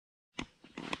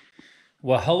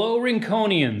Well, hello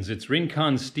Rinconians, it's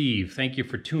Rincon Steve. Thank you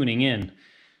for tuning in.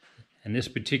 In this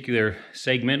particular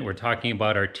segment, we're talking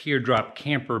about our Teardrop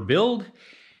camper build.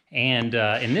 And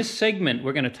in this segment,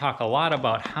 we're going to talk a lot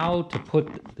about how to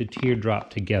put the Teardrop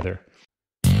together.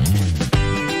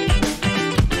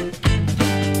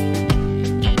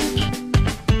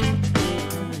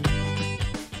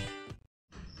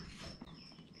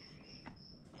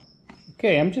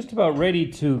 Okay, I'm just about ready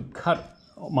to cut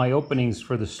my openings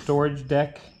for the storage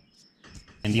deck.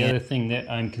 And the other thing that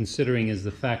I'm considering is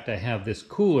the fact I have this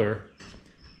cooler.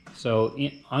 So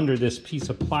under this piece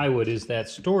of plywood is that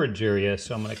storage area.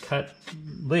 So I'm going to cut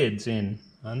lids in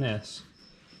on this.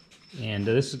 And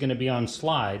this is going to be on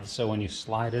slides. So when you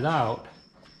slide it out,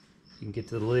 you can get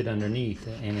to the lid underneath.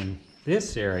 And in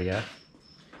this area,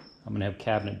 I'm going to have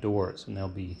cabinet doors and there'll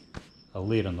be a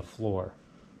lid on the floor.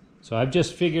 So I've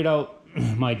just figured out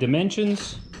my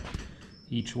dimensions.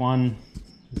 Each one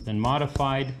has been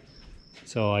modified.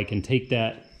 So I can take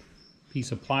that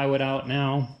piece of plywood out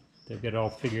now. They've got it all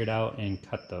figured out and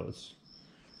cut those.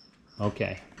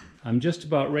 Okay, I'm just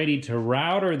about ready to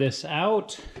router this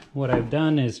out. What I've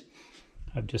done is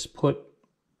I've just put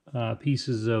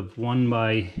pieces of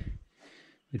 1x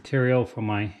material for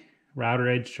my router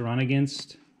edge to run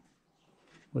against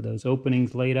with those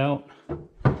openings laid out.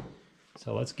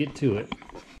 So let's get to it.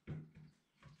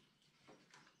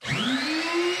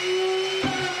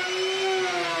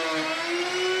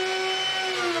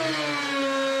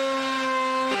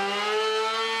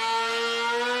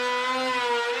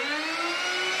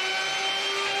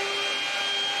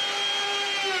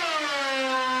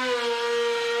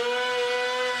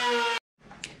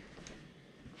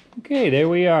 Okay, there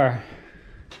we are.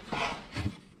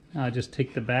 I'll just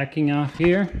take the backing off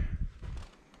here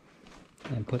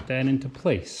and put that into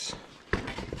place.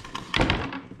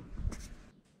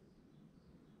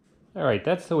 All right,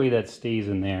 that's the way that stays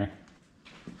in there.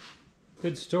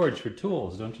 Good storage for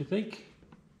tools, don't you think?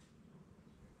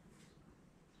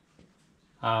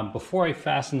 Before I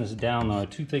fasten this down though,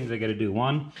 two things I gotta do.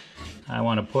 One, I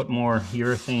wanna put more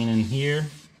urethane in here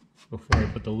before I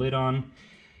put the lid on.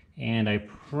 And I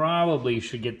probably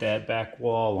should get that back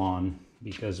wall on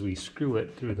because we screw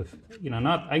it through the,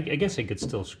 I guess I could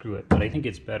still screw it, but I think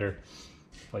it's better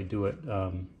if I do it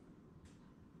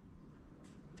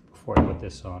before I put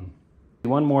this on.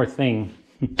 One more thing,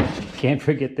 can't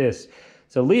forget this.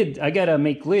 So lid, I gotta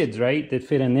make lids, right, that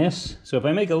fit in this. So if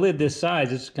I make a lid this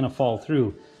size, it's gonna fall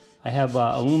through. I have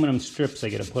aluminum strips I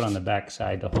gotta put on the back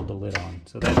side to hold the lid on.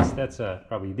 So that's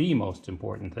probably the most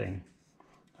important thing.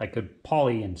 I could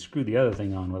poly and screw the other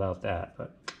thing on without that,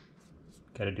 but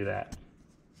gotta do that.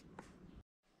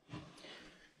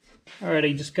 All right,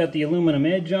 I just got the aluminum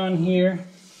edge on here.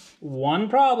 One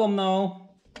problem though,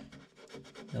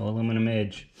 no aluminum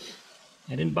edge.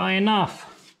 I didn't buy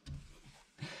enough.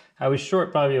 I was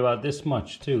short probably about this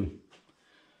much too.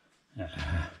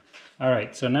 All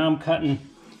right, so now I'm cutting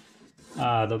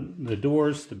the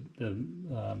doors,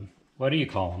 what do you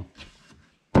call them?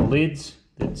 The lids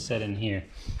that set in here.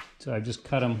 So I've just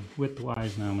cut them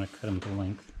widthwise, now I'm going to cut them to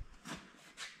length.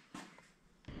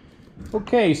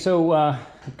 Okay, so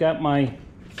I've got my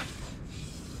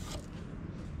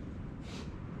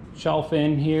shelf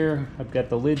in here, I've got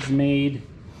the lids made,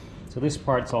 so this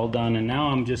part's all done, and now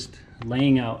I'm just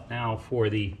laying out now for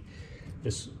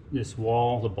this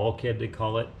wall, the bulkhead they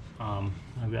call it.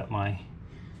 I've got my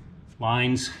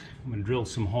lines, I'm going to drill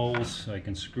some holes so I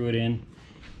can screw it in,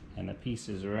 and the piece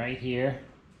is right here.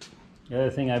 The other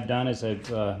thing I've done is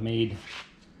I've made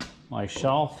my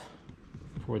shelf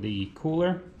for the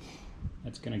cooler.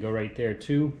 That's going to go right there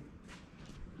too.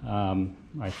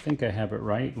 I think I have it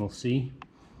right, we'll see.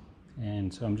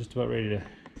 And so I'm just about ready to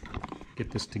get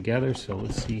this together, so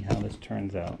let's see how this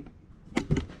turns out.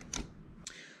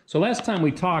 So last time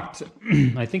we talked,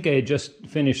 I think I had just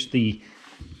finished the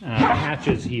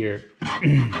hatches here,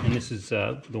 and this is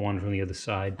the one from the other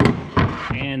side.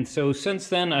 And so since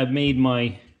then I've made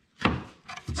my,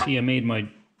 see, I made my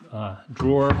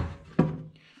drawer,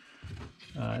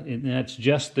 and that's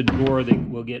just the drawer that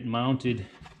will get mounted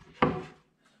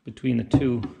between the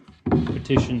two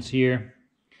partitions here.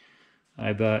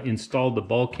 I've installed the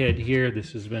bulkhead here.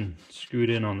 This has been screwed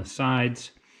in on the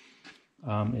sides.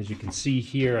 As you can see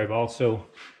here, I've also,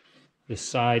 this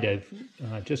side,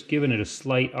 I've just given it a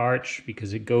slight arch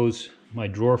because it goes, my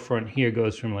drawer front here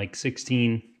goes from like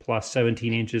 16 plus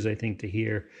 17 inches, I think, to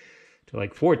here to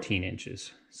like 14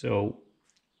 inches. So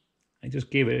I just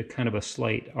gave it a kind of a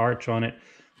slight arch on it.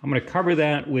 I'm going to cover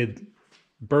that with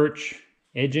birch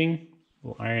edging.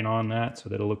 We'll iron on that so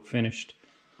that it'll look finished.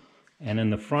 And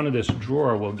in the front of this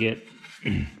drawer, we'll get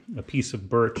a piece of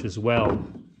birch as well.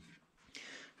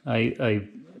 I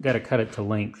got to cut it to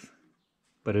length,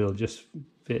 but it'll just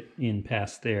fit in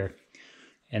past there.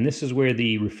 And this is where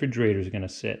the refrigerator is going to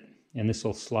sit, and this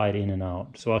will slide in and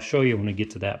out. So I'll show you when we get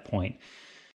to that point.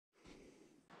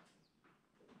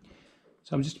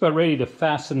 So I'm just about ready to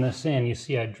fasten this in. You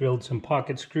see I drilled some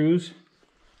pocket screws.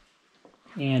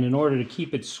 And in order to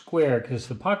keep it square, because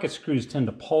the pocket screws tend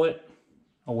to pull it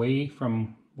away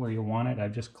from where you want it,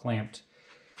 I've just clamped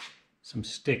some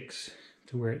sticks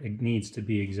to where it needs to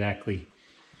be exactly.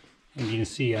 And you can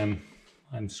see I'm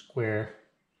square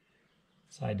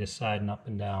side to side and up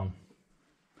and down.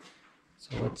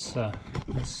 So let's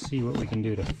see what we can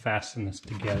do to fasten this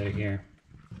together here.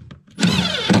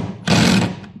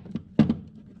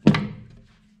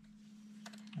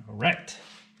 All right,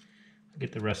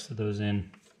 get the rest of those in.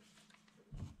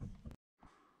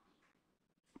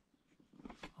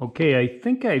 Okay, I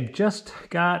think I've just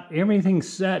got everything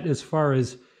set as far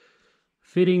as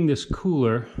fitting this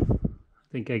cooler.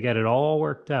 I think I got it all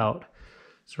worked out.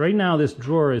 So right now this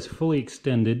drawer is fully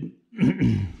extended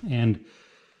and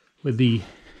with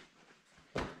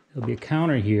there'll be a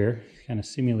counter here, kind of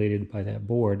simulated by that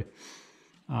board,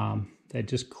 that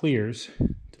just clears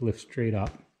to lift straight up.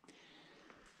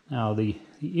 Now the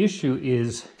issue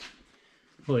is,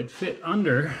 will it fit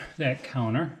under that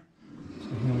counter? So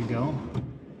here we go.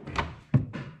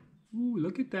 Ooh,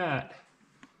 look at that.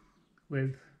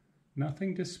 With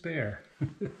nothing to spare.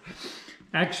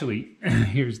 Actually,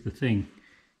 here's the thing.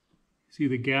 See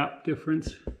the gap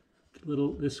difference?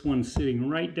 This one's sitting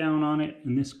right down on it,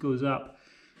 and this goes up.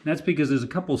 And that's because there's a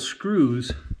couple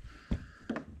screws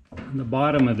on the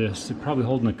bottom of this. They're probably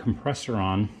holding the compressor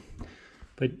on.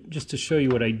 But just to show you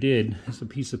what I did, it's a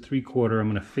piece of 3/4. I'm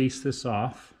going to face this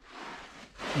off.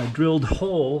 I drilled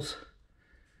holes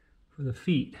for the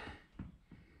feet.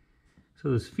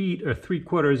 So those feet are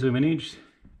 3/4 of an inch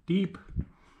deep.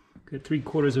 Got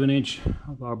 3/4 of an inch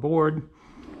of our board.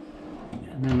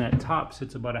 And then that top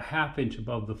sits about 1/2 inch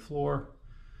above the floor.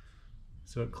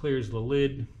 So it clears the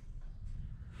lid.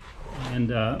 And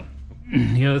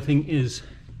the other thing is,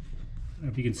 I don't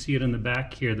know if you can see it on the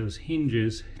back here, those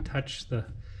hinges touch the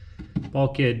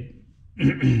bulkhead,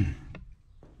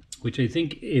 which I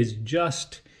think is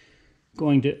just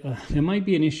going to, there might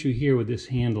be an issue here with this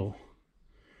handle.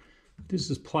 This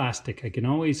is plastic. I can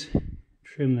always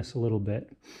trim this a little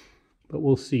bit, but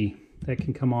we'll see. That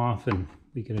can come off and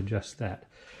we can adjust that.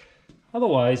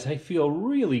 Otherwise, I feel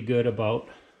really good about,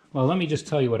 well, let me just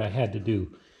tell you what I had to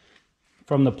do.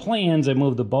 From the plans, I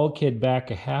moved the bulkhead back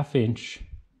 1/2 inch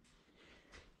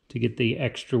to get the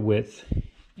extra width,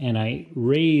 and I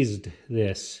raised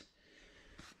this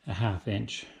 1/2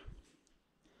 inch.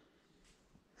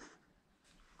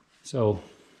 So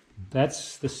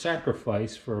that's the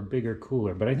sacrifice for a bigger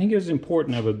cooler, but I think it was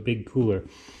important to have a big cooler.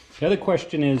 The other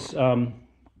question is, am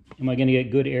I going to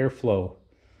get good airflow?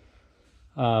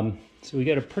 So we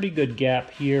got a pretty good gap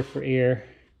here for air,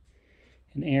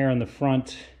 and air on the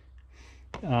front.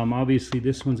 Obviously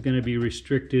this one's going to be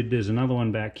restricted. There's another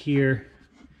one back here,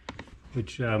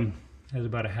 which has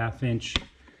about 1/2 inch.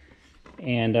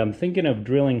 And I'm thinking of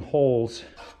drilling holes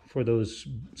for those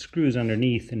screws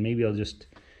underneath, and maybe I'll just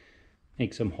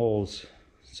make some holes.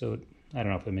 So I don't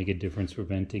know if it'll make a difference for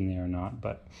venting there or not,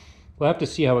 but we'll have to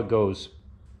see how it goes.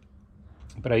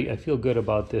 But I feel good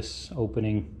about this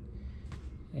opening,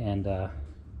 and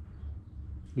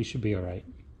we should be all right.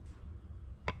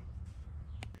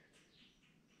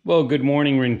 Well, good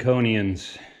morning,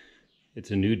 Rinconians.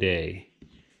 It's a new day.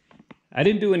 I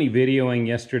didn't do any videoing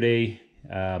yesterday.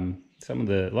 A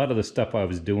lot of the stuff I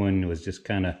was doing was just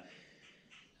kind of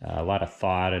a lot of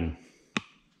thought and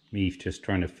me just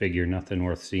trying to figure, nothing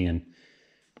worth seeing.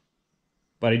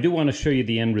 But I do want to show you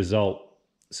the end result.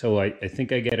 So I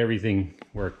think I got everything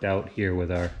worked out here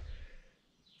with our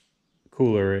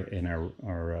cooler and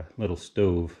our little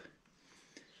stove.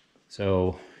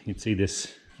 So you can see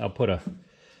this. I'll put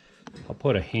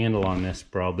a handle on this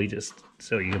probably, just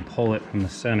so you can pull it from the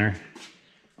center.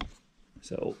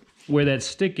 So where that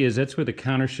stick is, that's where the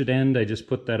counter should end. I just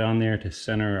put that on there to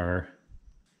center our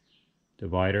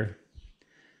divider.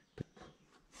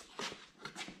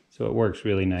 So it works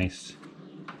really nice.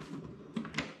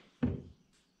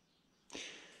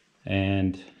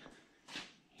 And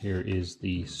here is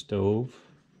the stove.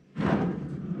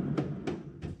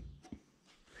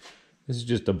 This is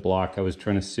just a block. I was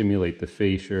trying to simulate the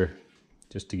fascia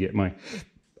just to get my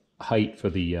height for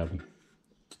the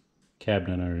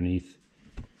cabinet underneath.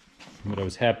 But I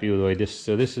was happy with the way this,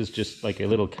 so this is just like a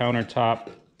little countertop,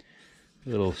 a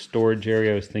little storage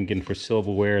area. I was thinking for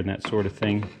silverware and that sort of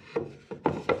thing.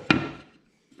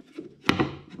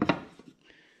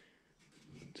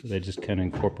 So that just kind of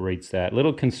incorporates that.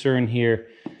 Little concern here,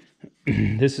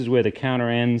 this is where the counter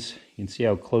ends. You can see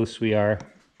how close we are.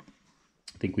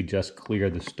 I think we just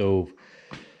cleared the stove,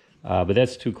 but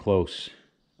that's too close.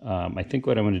 I think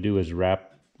what I'm going to do is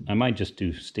I might just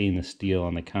do stainless steel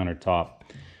on the countertop,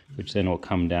 which then will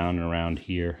come down around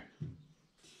here.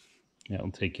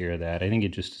 That'll take care of that. I think it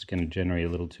just is going to generate a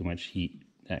little too much heat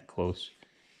that close.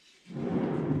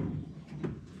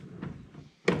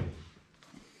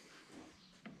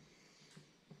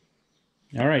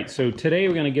 All right, so today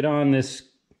we're going to get on this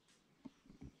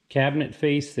cabinet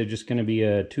face. They're just going to be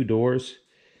 2 doors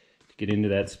to get into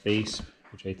that space,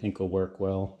 which I think will work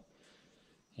well.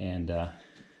 And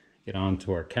get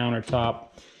onto our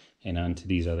countertop and onto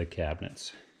these other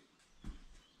cabinets.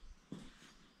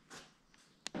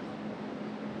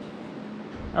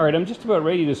 All right, I'm just about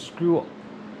ready to screw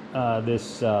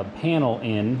this panel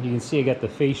in. You can see I got the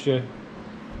fascia,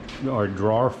 or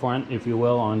drawer front, if you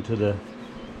will, onto the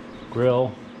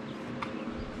grill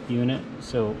unit.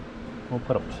 So we'll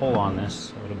put a pull on this,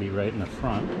 so it'll be right in the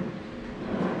front.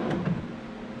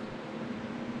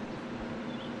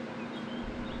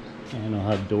 And I'll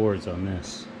have doors on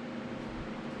this.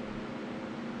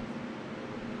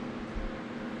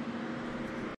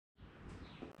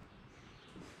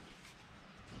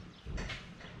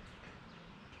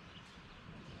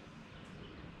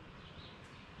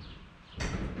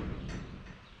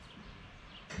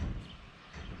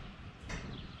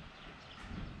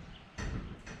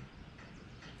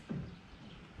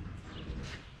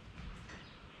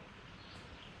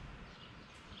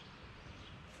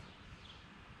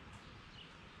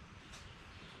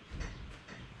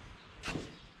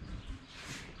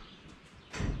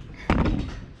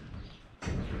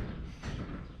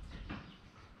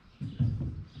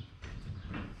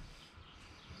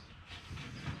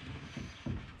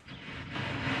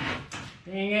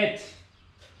 Dang it!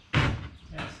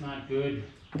 That's not good.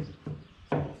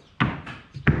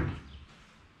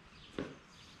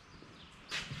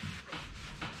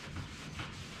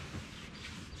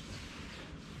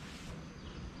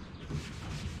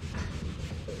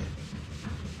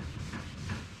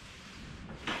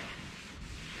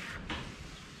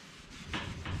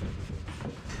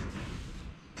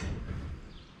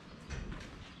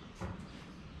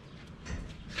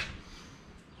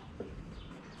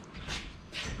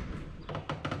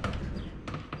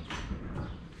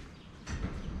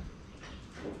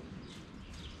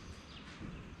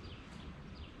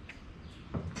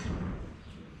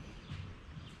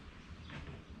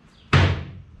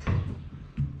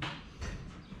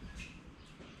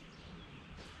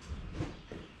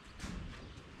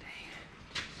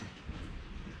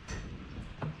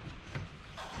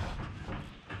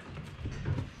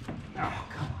 Oh,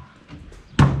 come on.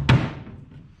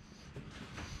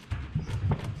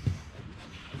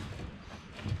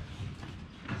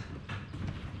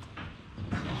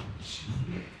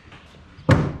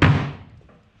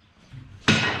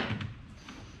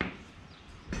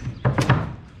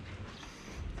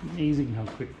 Amazing how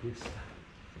quick this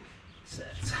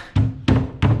sets.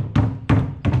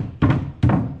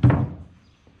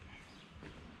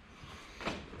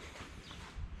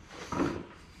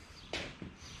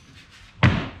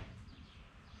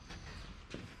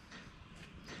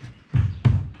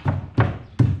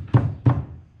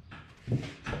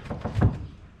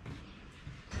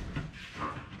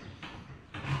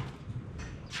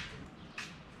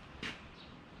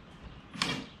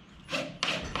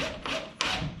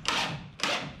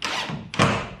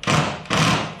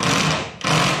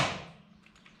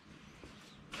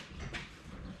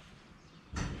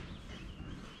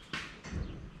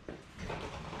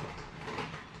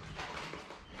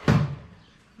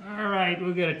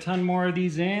 We'll get a ton more of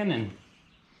these in, and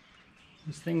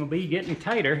this thing will be getting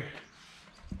tighter.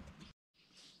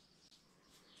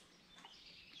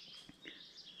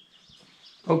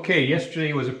 Okay,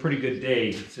 yesterday was a pretty good day.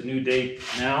 It's a new day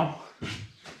now.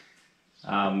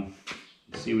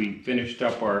 See, we finished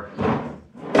up our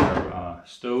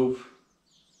stove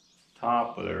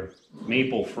top with our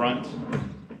maple front.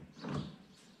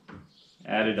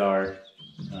 Added our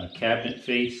cabinet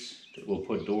face that we'll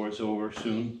put doors over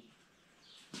soon.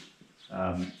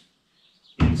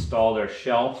 Installed our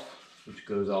shelf, which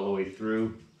goes all the way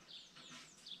through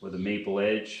with a maple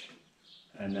edge,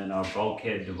 and then our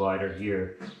bulkhead divider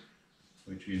here,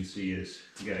 which you can see is,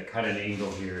 you got to cut an angle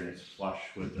here and it's flush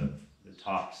with the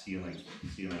top ceiling. The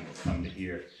ceiling will come to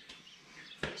here.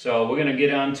 So we're going to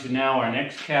get on to now our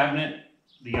next cabinet,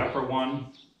 the upper one.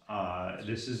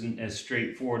 This isn't as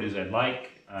straightforward as I'd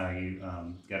like. I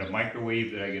got a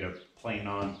microwave that I get a plain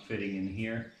on fitting in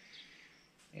here,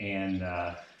 and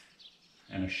a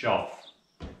shelf.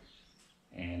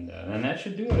 And then that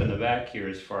should do it in the back here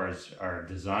as far as our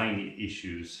design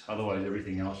issues. Otherwise,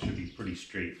 everything else should be pretty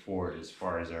straightforward as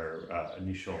far as our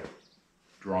initial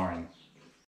drawing.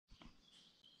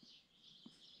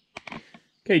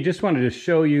 Okay, just wanted to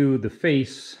show you the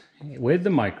face with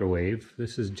the microwave.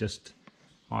 This is just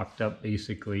mocked up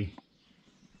basically.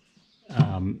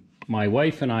 My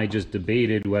wife and I just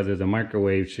debated whether the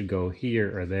microwave should go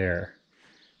here or there.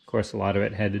 Of course, a lot of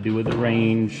it had to do with the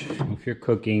range, if you're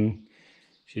cooking.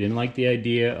 She didn't like the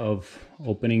idea of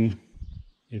opening,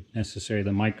 if necessary,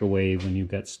 the microwave when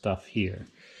you've got stuff here.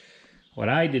 What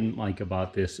I didn't like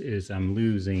about this is I'm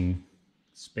losing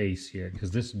space here,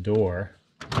 because this door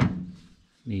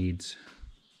needs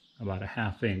about a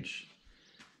 1/2 inch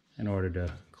in order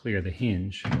to clear the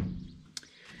hinge.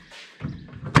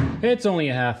 It's only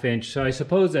a 1/2 inch, so I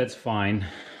suppose that's fine.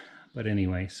 But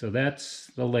anyway, so that's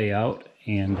the layout,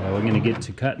 and we're going to get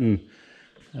to cutting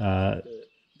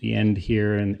the end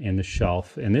here and the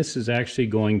shelf. And this is actually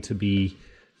going to be,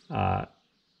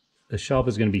 the shelf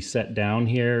is going to be set down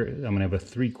here. I'm going to have a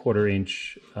 3/4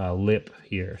 inch lip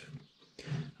here.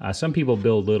 Some people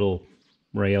build little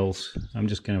rails. I'm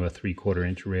just going to have a 3/4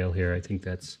 inch rail here. I think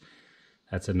that's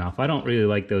enough. I don't really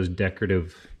like those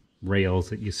decorative rails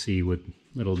that you see with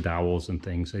little dowels and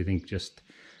things. I think just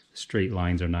straight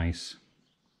lines are nice.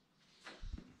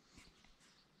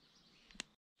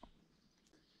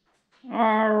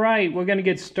 All right, we're going to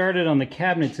get started on the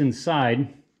cabinets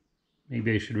inside.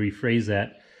 Maybe I should rephrase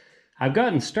that. I've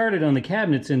gotten started on the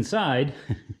cabinets inside.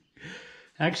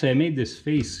 Actually, I made this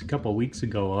face a couple weeks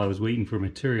ago while I was waiting for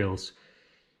materials.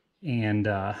 And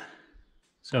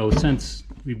so since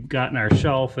we've gotten our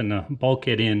shelf and the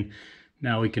bulkhead in,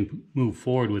 now we can move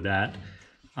forward with that.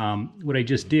 What I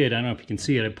just did, I don't know if you can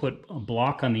see it, I put a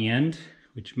block on the end,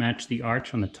 which matched the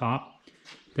arch on the top.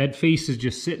 That face is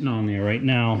just sitting on there right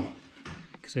now,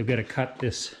 because I've got to cut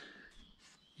this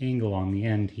angle on the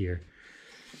end here.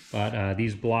 But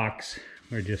these blocks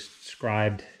were just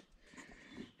scribed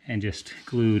and just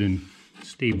glued and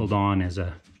stapled on as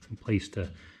a place to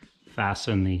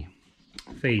fasten the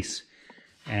face.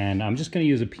 And I'm just going to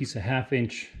use a piece of 1/2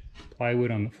 inch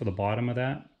plywood for the bottom of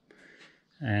that.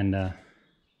 And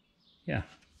yeah.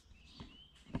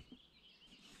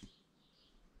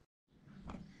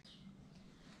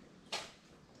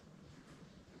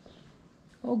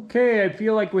 Okay, I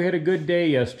feel like we had a good day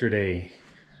yesterday.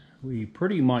 We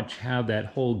pretty much have that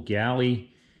whole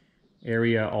galley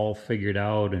area all figured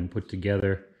out and put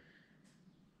together.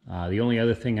 The only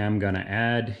other thing I'm going to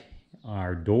add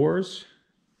are doors.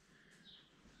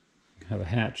 Have a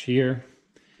hatch here.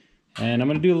 And I'm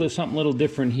going to do something a little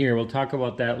different here. We'll talk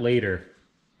about that later.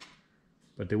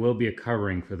 But there will be a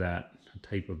covering for that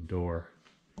type of door.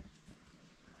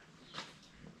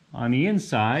 On the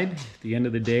inside, at the end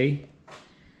of the day,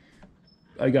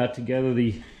 I got together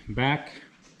the back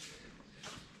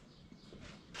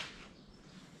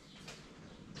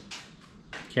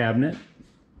cabinet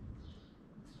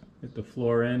at the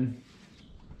floor end,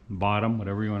 bottom,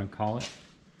 whatever you want to call it.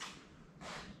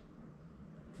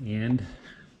 And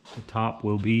the top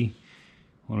will be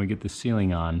when we get the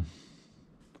ceiling on.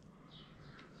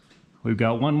 We've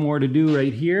got one more to do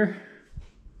right here.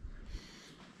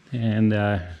 And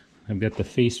I've got the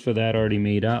face for that already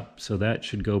made up, so that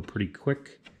should go pretty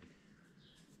quick.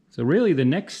 So really the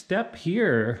next step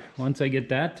here, once I get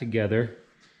that together,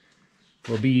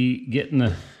 will be getting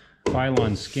the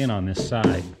pylon skin on this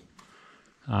side.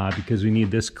 Because we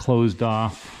need this closed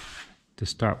off to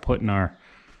start putting our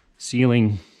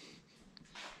ceiling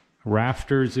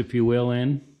rafters, if you will,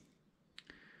 in.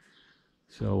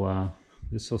 So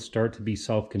this will start to be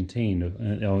self-contained.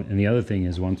 And the other thing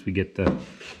is, once we get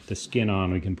the skin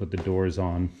on, we can put the doors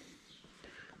on.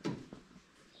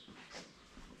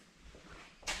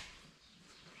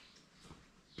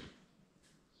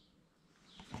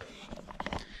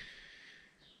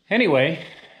 Anyway,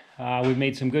 we've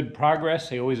made some good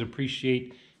progress. I always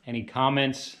appreciate any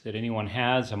comments that anyone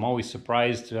has. I'm always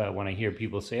surprised when I hear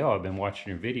people say, oh, I've been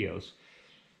watching your videos.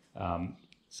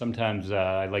 Sometimes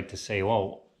I like to say,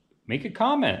 well, make a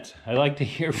comment. I'd like to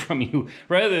hear from you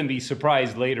rather than be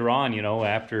surprised later on, you know,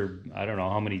 after I don't know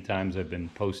how many times I've been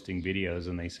posting videos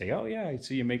and they say, oh yeah, I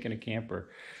see you making a camper.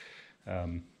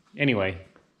 Anyway,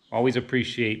 always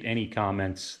appreciate any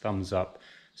comments, thumbs up,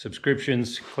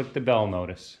 subscriptions, click the bell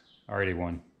notice. All right,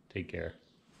 everyone, take care.